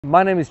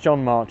My name is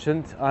John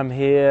Marchant. I'm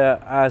here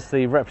as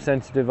the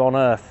representative on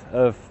Earth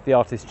of the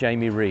artist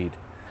Jamie Reid.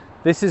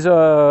 This is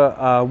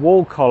a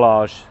wall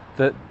collage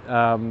that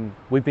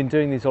we've been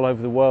doing these all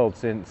over the world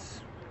since,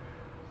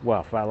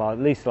 well, for at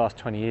least the last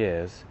 20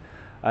 years.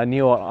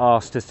 Nuart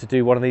asked us to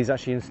do one of these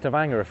actually in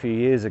Stavanger a few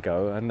years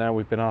ago, and now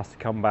we've been asked to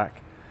come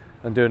back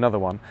and do another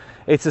one.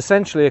 It's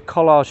essentially a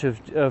collage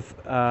of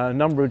a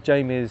number of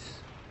Jamie's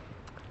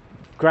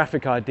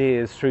graphic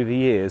ideas through the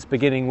years,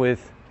 beginning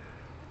with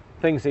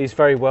things that he's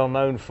very well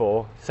known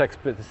for, Sex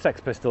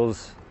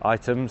Pistols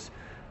items,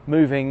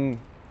 moving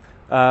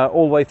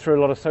all the way through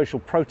a lot of social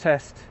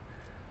protest,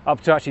 up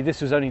to actually this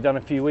was only done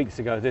a few weeks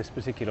ago, this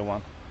particular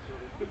one.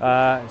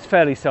 It's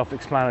fairly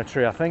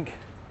self-explanatory, I think.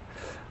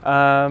 We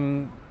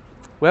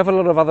have a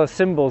lot of other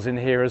symbols in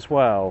here as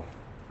well.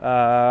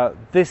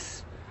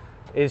 This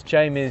is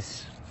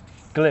Jamie's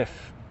glyph,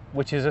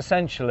 which is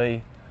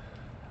essentially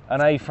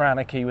an A for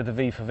anarchy with a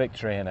V for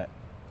victory in it.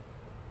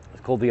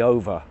 It's called the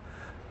OVA.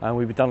 And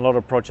we've done a lot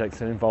of projects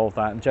that involve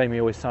that, and Jamie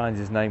always signs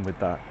his name with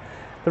that.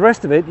 The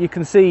rest of it, you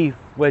can see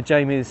where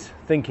Jamie's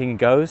thinking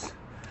goes.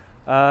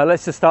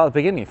 Let's just start at the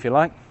beginning, if you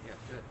like. Yeah,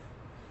 sure.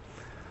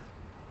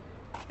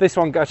 This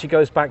one actually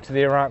goes back to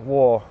the Iraq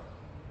War.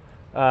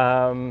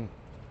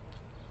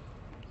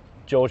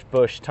 George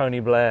Bush,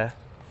 Tony Blair,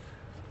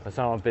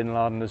 Osama bin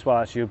Laden as well,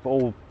 actually,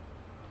 all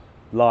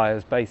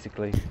liars,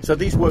 basically. So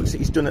these works that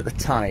he's done at the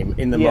time,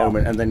 in the Yeah.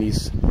 moment, and then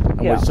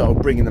we're sort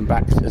of bringing them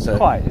back as a...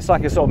 Quite. It's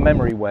like a sort of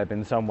memory web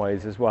in some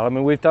ways as well. I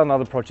mean, we've done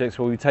other projects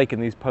where we've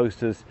taken these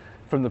posters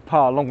from the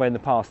past, a long way in the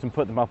past, and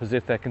put them up as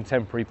if they're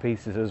contemporary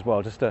pieces as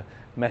well, just to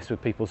mess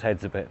with people's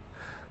heads a bit.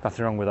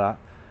 Nothing wrong with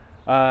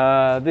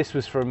that. This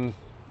was from,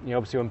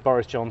 obviously when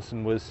Boris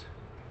Johnson was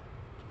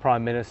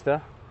Prime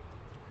Minister.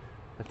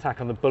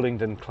 Attack on the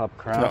Bullingdon Club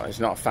crowd.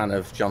 He's not a fan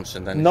of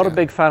Johnson then. Not a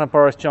big fan of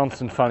Boris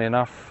Johnson, funny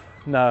enough.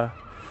 No.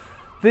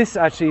 This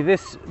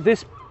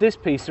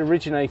piece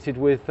originated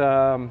with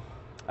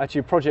actually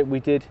a project we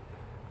did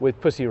with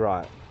Pussy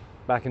Riot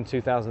back in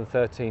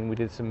 2013. We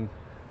did some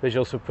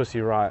visuals for Pussy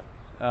Riot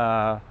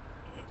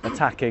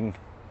attacking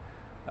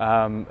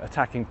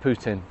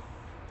Putin.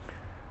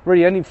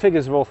 Really, only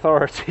figures of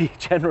authority,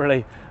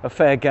 generally a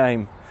fair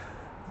game.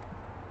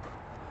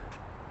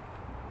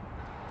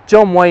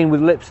 John Wayne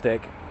with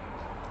lipstick,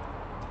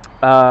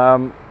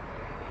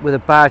 with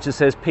a badge that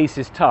says "Peace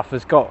is tough,"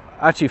 has got,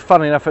 actually,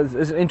 funny enough,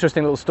 there's an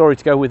interesting little story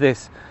to go with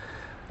this.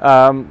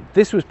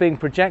 This was being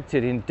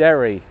projected in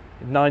Derry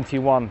in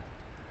 '91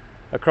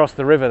 across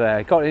the river there.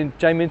 It got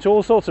Jamie into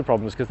all sorts of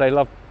problems because they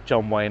loved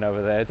John Wayne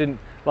over there. Didn't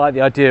like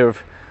the idea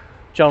of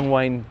John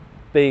Wayne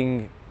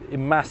being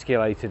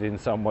emasculated in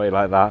some way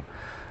like that.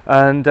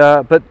 And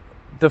but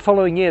the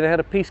following year they had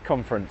a peace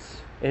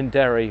conference in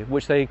Derry,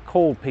 which they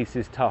called "Peace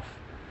is Tough."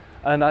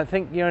 And I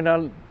think, in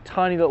a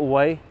tiny little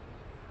way,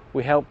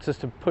 we helped us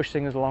to push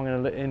things along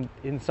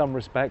in some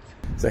respect.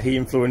 So he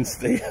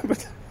influenced the...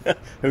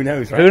 who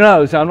knows, right? Who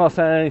knows? I'm not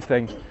saying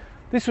anything.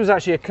 This was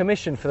actually a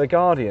commission for The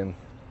Guardian,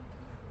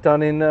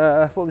 done in,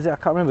 what was it? I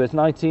can't remember. It's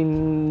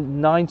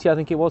 1990, I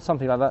think it was,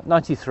 something like that.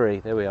 93,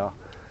 there we are.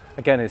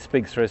 Again, it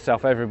speaks for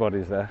itself.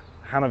 Everybody's there.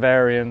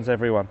 Hanoverians,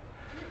 everyone.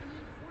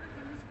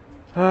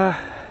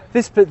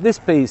 This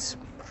piece,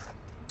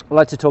 I'd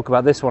like to talk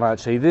about this one,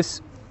 actually.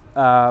 This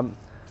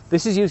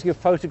is using a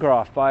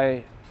photograph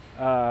by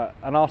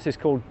an artist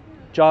called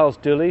Giles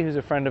Duley, who's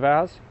a friend of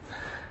ours.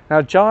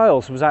 Now,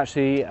 Giles was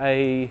actually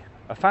a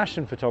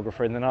fashion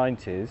photographer in the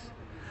 90s,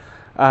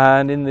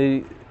 and in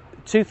the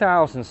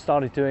 2000s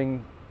started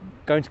going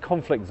to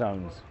conflict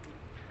zones.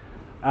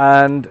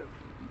 And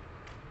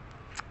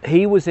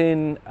he was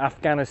in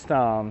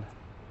Afghanistan,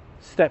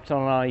 stepped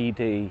on an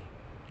IED,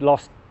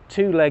 lost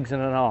 2 legs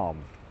and an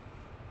arm.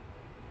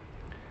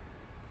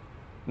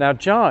 Now,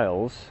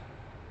 Giles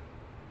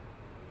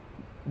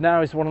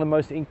now is one of the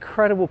most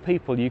incredible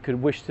people you could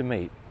wish to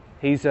meet.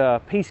 He's a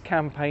peace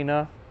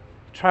campaigner,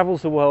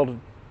 travels the world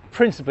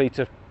principally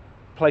to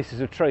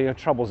places of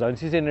trouble zones.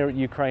 He's in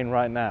Ukraine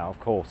right now, of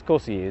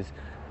course he is,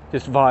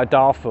 just via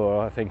Darfur,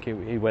 I think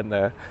he went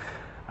there.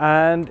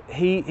 And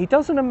he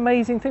does an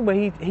amazing thing where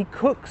he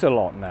cooks a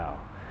lot now.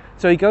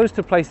 So he goes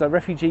to places like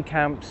refugee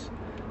camps,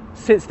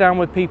 sits down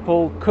with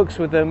people, cooks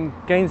with them,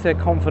 gains their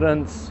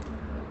confidence,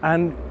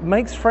 and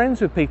makes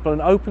friends with people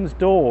and opens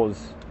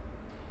doors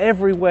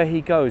everywhere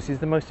he goes. He's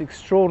the most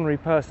extraordinary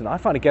person. I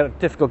find it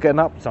difficult getting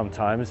up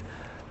sometimes.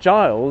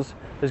 Giles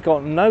has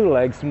got no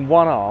legs and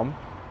 1 arm,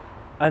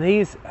 and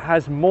he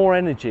has more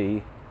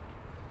energy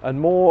and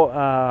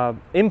more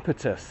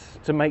impetus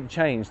to make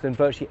change than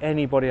virtually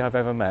anybody I've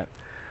ever met.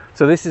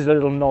 So this is a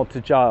little nod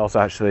to Giles,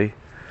 actually.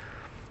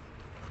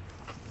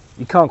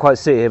 You can't quite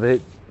see it, but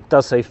it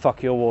does say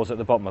 "fuck your wars" at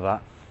the bottom of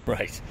that.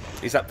 Right.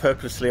 Is that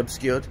purposely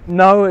obscured?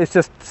 No, it's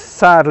just,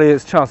 sadly,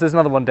 it's chance. There's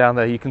another one down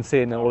there. You can see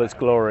it in all its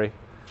glory.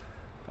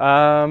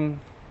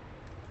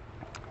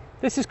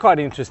 This is quite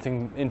an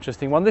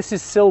interesting one. This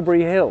is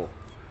Silbury Hill,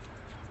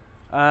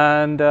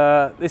 and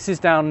this is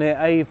down near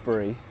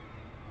Avebury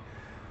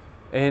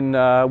in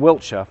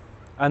Wiltshire.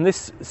 And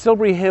this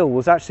Silbury Hill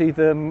was actually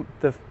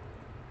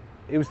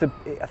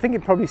I think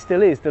it probably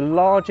still is the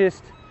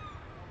largest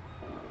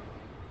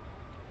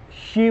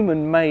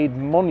human-made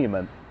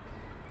monument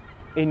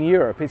in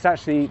Europe.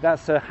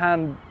 That's a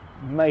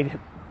hand-made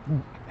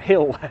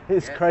hill.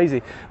 It's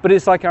crazy, but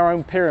it's like our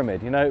own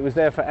pyramid. It was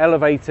there for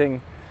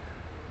elevating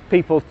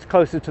people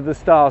closer to the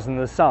stars and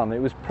the sun. It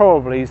was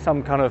probably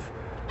some kind of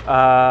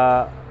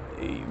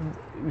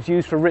it was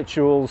used for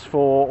rituals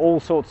for all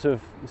sorts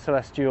of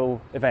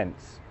celestial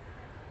events,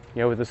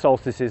 with the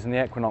solstices and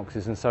the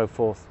equinoxes and so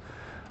forth.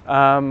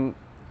 And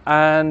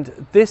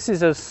this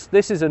is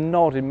a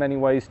nod in many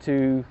ways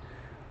to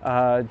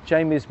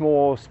Jamie's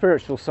more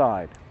spiritual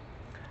side.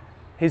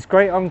 His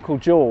great uncle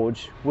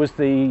George was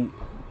the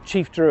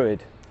chief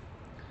Druid,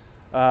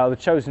 the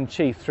chosen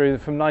chief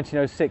from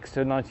 1906 to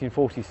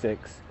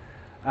 1946,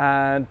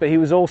 but he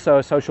was also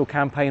a social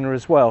campaigner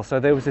as well. So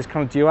there was this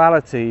kind of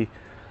duality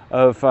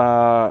of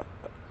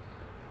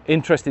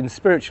interest in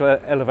spiritual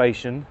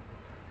elevation,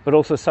 but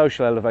also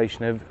social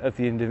elevation of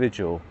the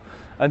individual.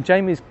 And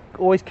Jamie's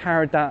always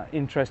carried that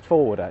interest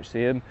forward,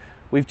 actually. And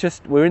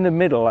we're in the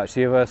middle,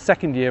 actually, of a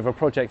second year of a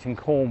project in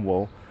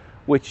Cornwall,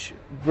 which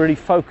really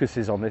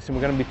focuses on this. And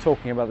we're going to be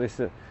talking about this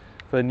for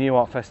the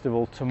Nuart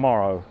Festival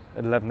tomorrow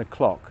at 11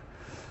 o'clock.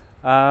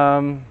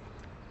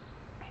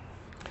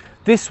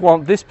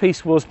 This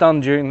piece was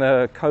done during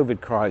the COVID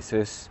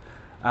crisis,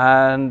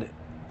 and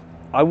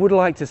I would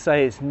like to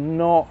say it's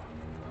not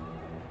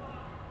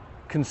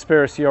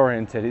conspiracy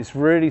oriented. It's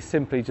really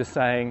simply just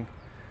saying,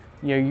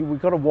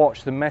 we've got to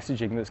watch the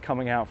messaging that's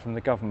coming out from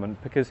the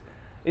government, because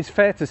it's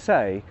fair to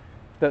say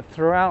that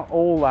throughout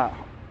all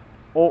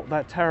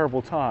that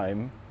terrible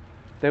time,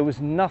 there was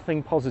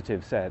nothing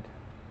positive said,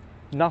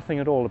 nothing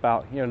at all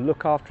about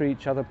look after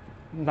each other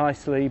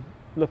nicely,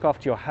 look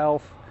after your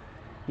health,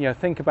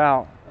 think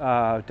about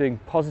doing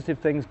positive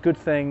things, good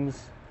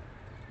things,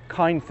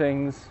 kind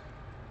things.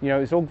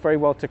 It's all very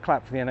well to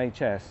clap for the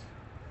NHS,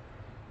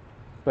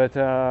 but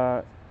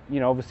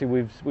obviously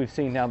we've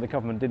seen now the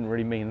government didn't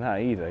really mean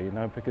that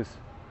either, because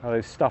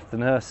they've stuffed the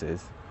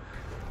nurses.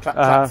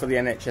 Clap for the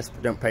NHS,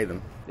 but don't pay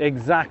them.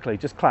 Exactly,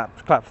 just clap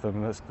for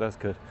them. That's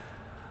good.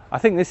 I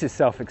think this is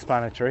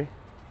self-explanatory.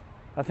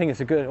 I think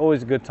it's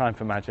always a good time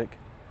for magic.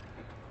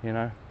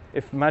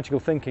 If magical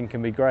thinking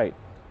can be great,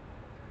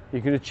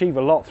 you can achieve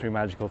a lot through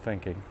magical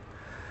thinking.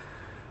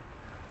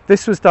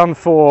 This was done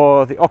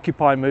for the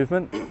Occupy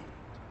movement,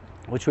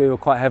 which we were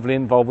quite heavily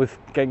involved with,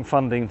 getting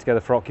funding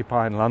together for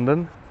Occupy in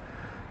London.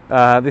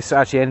 This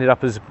actually ended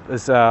up as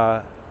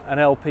an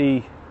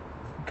LP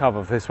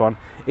cover for this one.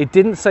 It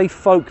didn't say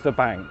 "Folk the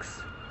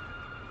Banks."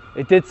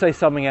 It did say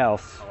something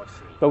else,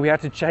 but we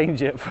had to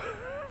change it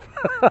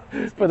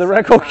for the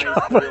record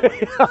cover.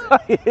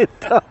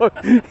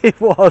 It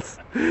was.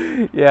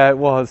 Yeah, it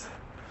was.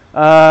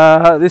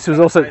 This was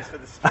also.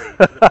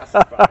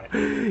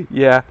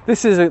 Yeah,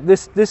 this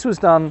was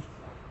done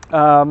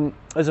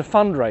as a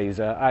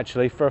fundraiser,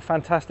 actually, for a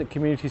fantastic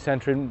community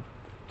centre in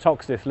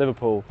Toxteth,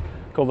 Liverpool,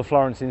 called the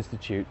Florence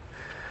Institute.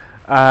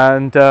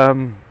 And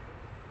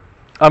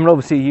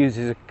obviously he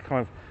uses a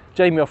kind of,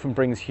 Jamie often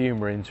brings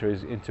humour into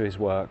his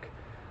work.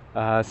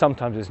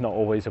 Sometimes it's not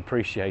always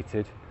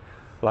appreciated,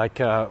 like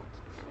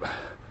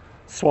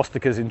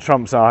swastikas in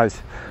Trump's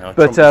eyes. No,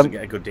 Trump doesn't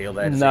get a good deal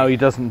there, no, he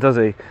doesn't, does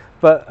he?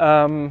 But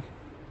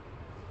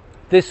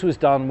this was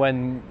done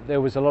when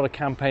there was a lot of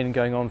campaigning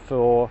going on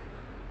for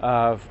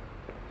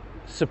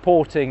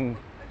supporting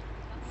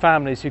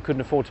families who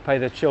couldn't afford to pay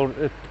their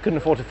children, couldn't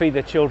afford to feed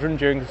their children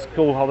during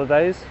school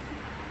holidays.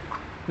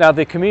 Now,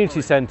 the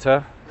community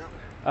centre,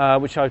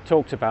 which I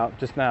talked about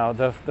just now,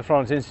 the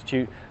Florence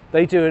Institute,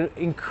 they do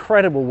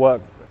incredible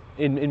work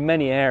in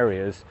many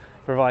areas,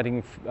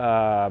 providing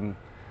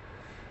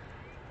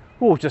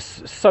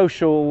just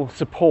social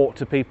support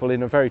to people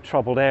in a very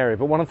troubled area.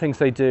 But one of the things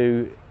they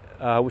do,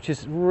 which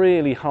is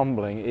really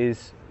humbling,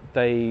 is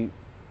they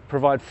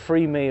provide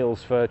free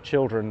meals for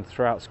children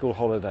throughout school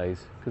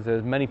holidays, because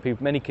there's many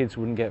kids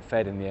wouldn't get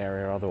fed in the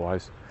area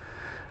otherwise.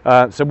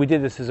 So we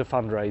did this as a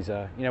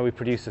fundraiser. We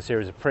produced a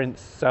series of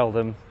prints, sell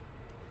them.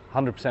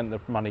 100% of the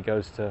money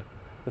goes to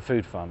the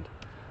food fund.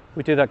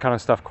 We do that kind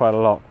of stuff quite a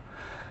lot.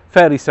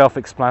 Fairly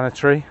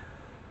self-explanatory.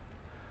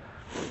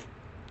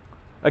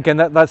 Again,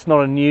 that's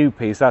not a new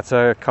piece. That's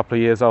a couple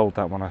of years old,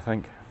 that one, I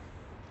think.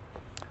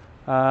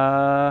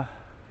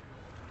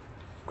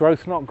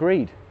 Growth, not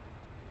greed.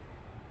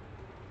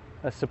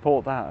 Let's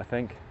support that, I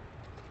think.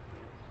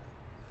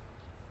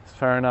 It's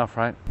fair enough,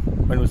 right?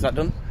 When was that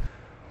done?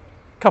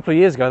 A couple of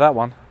years ago, that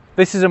one.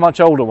 This is a much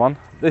older one.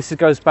 This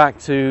goes back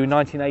to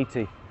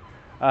 1980.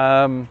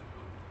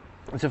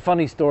 It's a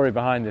funny story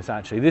behind this,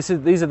 actually. These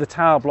are the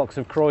tower blocks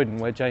of Croydon,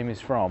 where Jamie's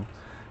from,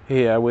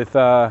 here, with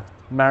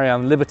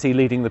Marianne Liberty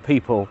leading the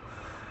people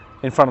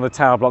in front of the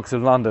tower blocks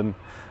of London.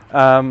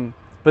 But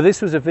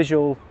this was a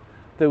visual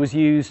that was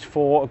used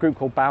for a group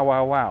called Bow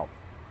Wow Wow,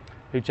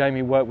 who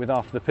Jamie worked with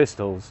after the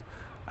Pistols.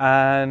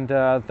 And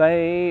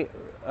they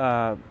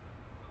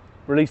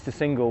released a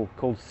single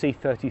called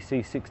C30,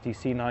 C60,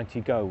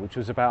 C90 Go, which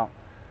was about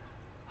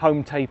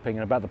home taping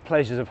and about the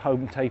pleasures of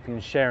home taping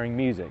and sharing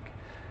music.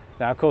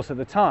 Now, of course, at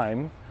the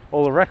time,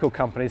 all the record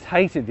companies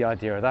hated the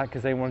idea of that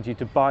because they wanted you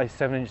to buy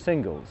 7-inch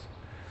singles.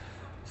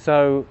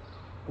 So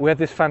we had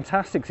this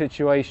fantastic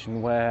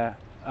situation where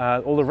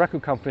all the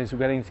record companies were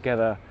getting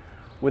together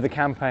with a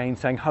campaign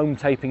saying home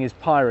taping is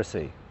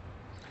piracy.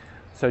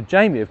 So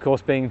Jamie, of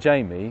course, being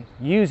Jamie,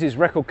 uses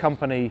record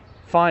company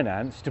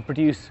finance to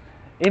produce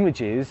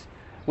images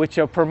which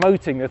are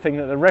promoting the thing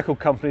that the record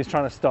company is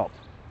trying to stop.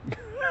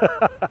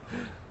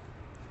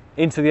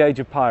 Into the age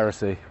of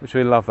piracy, which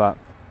we love that.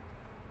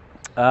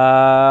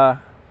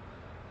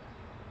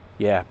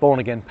 Yeah, born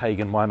again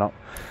pagan, why not?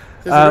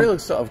 There's a real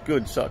sort of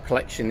good sort of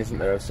collection, isn't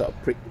there, of sort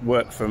of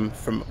work from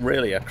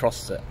really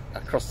across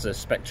the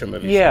spectrum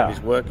of his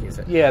work, is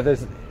it? Yeah,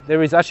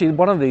 there is actually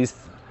one of these.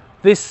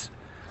 This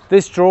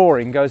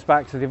drawing goes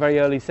back to the very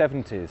early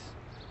 70s.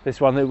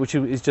 This one, which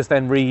is just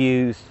then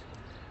reused.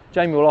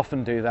 Jamie will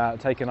often do that,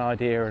 take an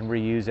idea and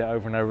reuse it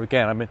over and over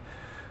again. I mean,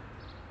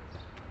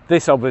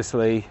 this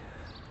obviously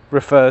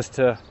refers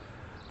to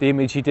the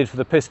image he did for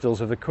the Pistols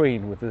of the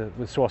Queen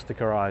with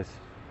swastika eyes.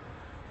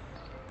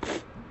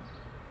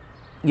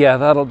 Yeah,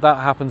 that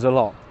happens a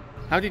lot.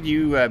 How did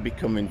you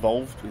become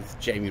involved with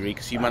Jamie Reid?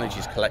 Because you manage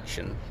his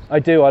collection. I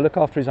do. I look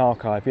after his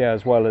archive,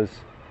 as well as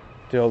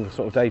do all the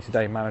sort of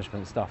day-to-day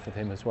management stuff with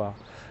him as well.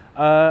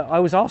 I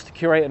was asked to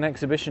curate an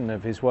exhibition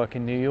of his work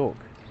in New York.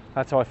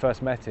 That's how I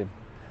first met him.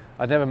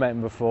 I'd never met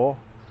him before,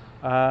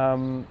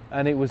 and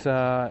it was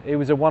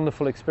a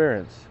wonderful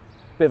experience.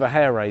 Bit of a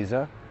hair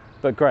raiser,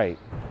 but great.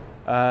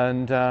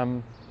 And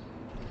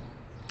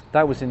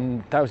that was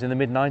in the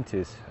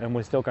mid-90s, and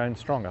we're still going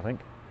strong, I think.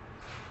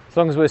 As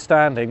long as we're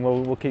standing,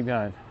 we'll keep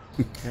going.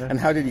 And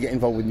how did you get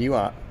involved with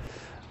Nuart?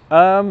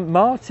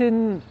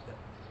 Martin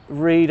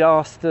Reid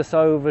asked us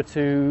over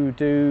to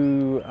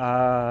do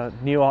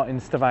Nuart in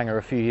Stavanger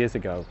a few years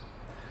ago,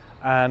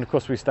 and of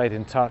course we stayed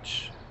in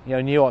touch.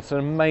 Nuart's an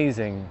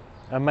amazing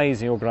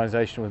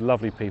organisation with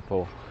lovely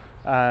people,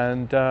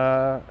 and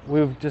we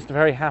were just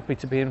very happy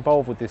to be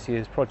involved with this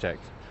year's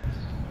project.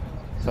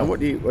 So, what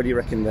do you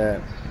reckon?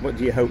 What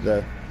do you hope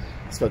the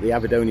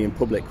Aberdonian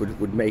public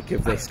would make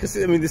of this? Because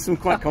I mean, there's some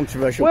quite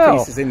controversial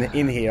pieces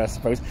in here, I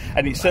suppose,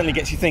 and it certainly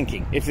gets you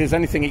thinking. If there's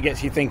anything, it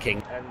gets you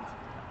thinking.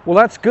 Well,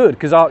 that's good,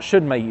 because art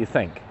should make you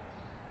think.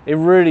 It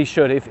really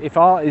should. If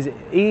art is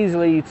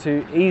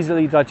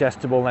easily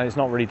digestible, then it's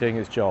not really doing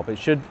its job. It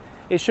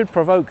should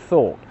provoke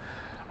thought.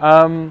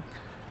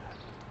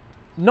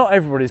 Not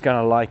everybody's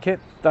going to like it,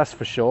 that's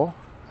for sure,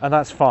 and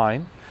that's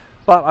fine.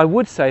 But I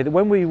would say that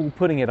when we were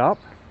putting it up,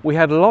 we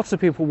had lots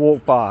of people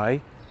walk by,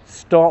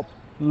 stop,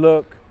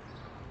 look,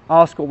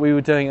 ask what we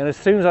were doing, and as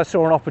soon as I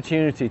saw an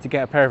opportunity to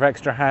get a pair of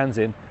extra hands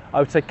in, I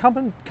would say, come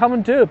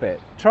and do a bit,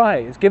 try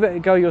it, give it a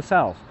go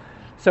yourself.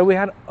 So we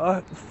had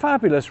a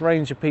fabulous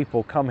range of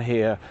people come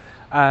here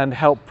and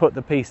help put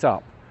the piece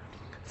up.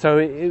 So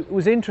it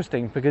was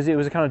interesting because it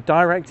was a kind of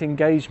direct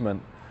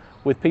engagement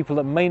with people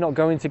that may not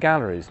go into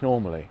galleries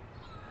normally.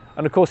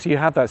 And of course you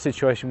have that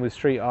situation with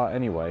street art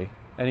anyway,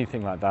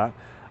 anything like that.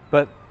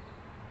 But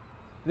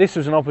this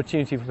was an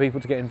opportunity for people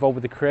to get involved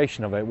with the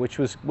creation of it, which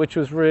was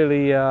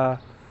really,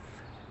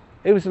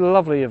 it was a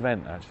lovely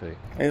event actually.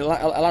 It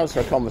allows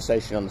for a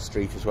conversation on the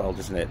street as well,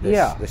 doesn't it?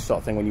 This sort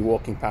of thing when you're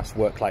walking past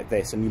work like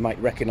this, and you might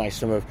recognise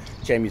some of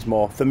Jamie's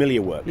more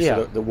familiar work. Yeah.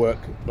 So the work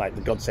like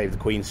the God Save the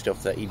Queen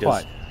stuff that he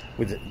does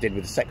did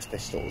with the Sex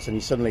Pistols, and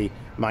you suddenly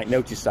might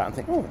notice that and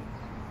think, oh,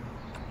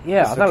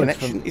 yeah, that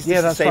connection. Is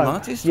this the same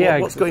artist? Yeah,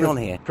 what's going on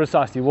here?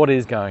 Precisely, what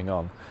is going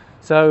on?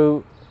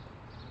 So,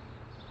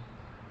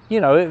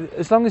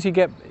 as long as you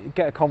get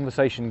a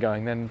conversation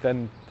going,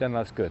 then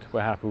that's good.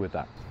 We're happy with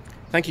that.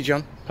 Thank you,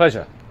 John.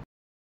 Pleasure.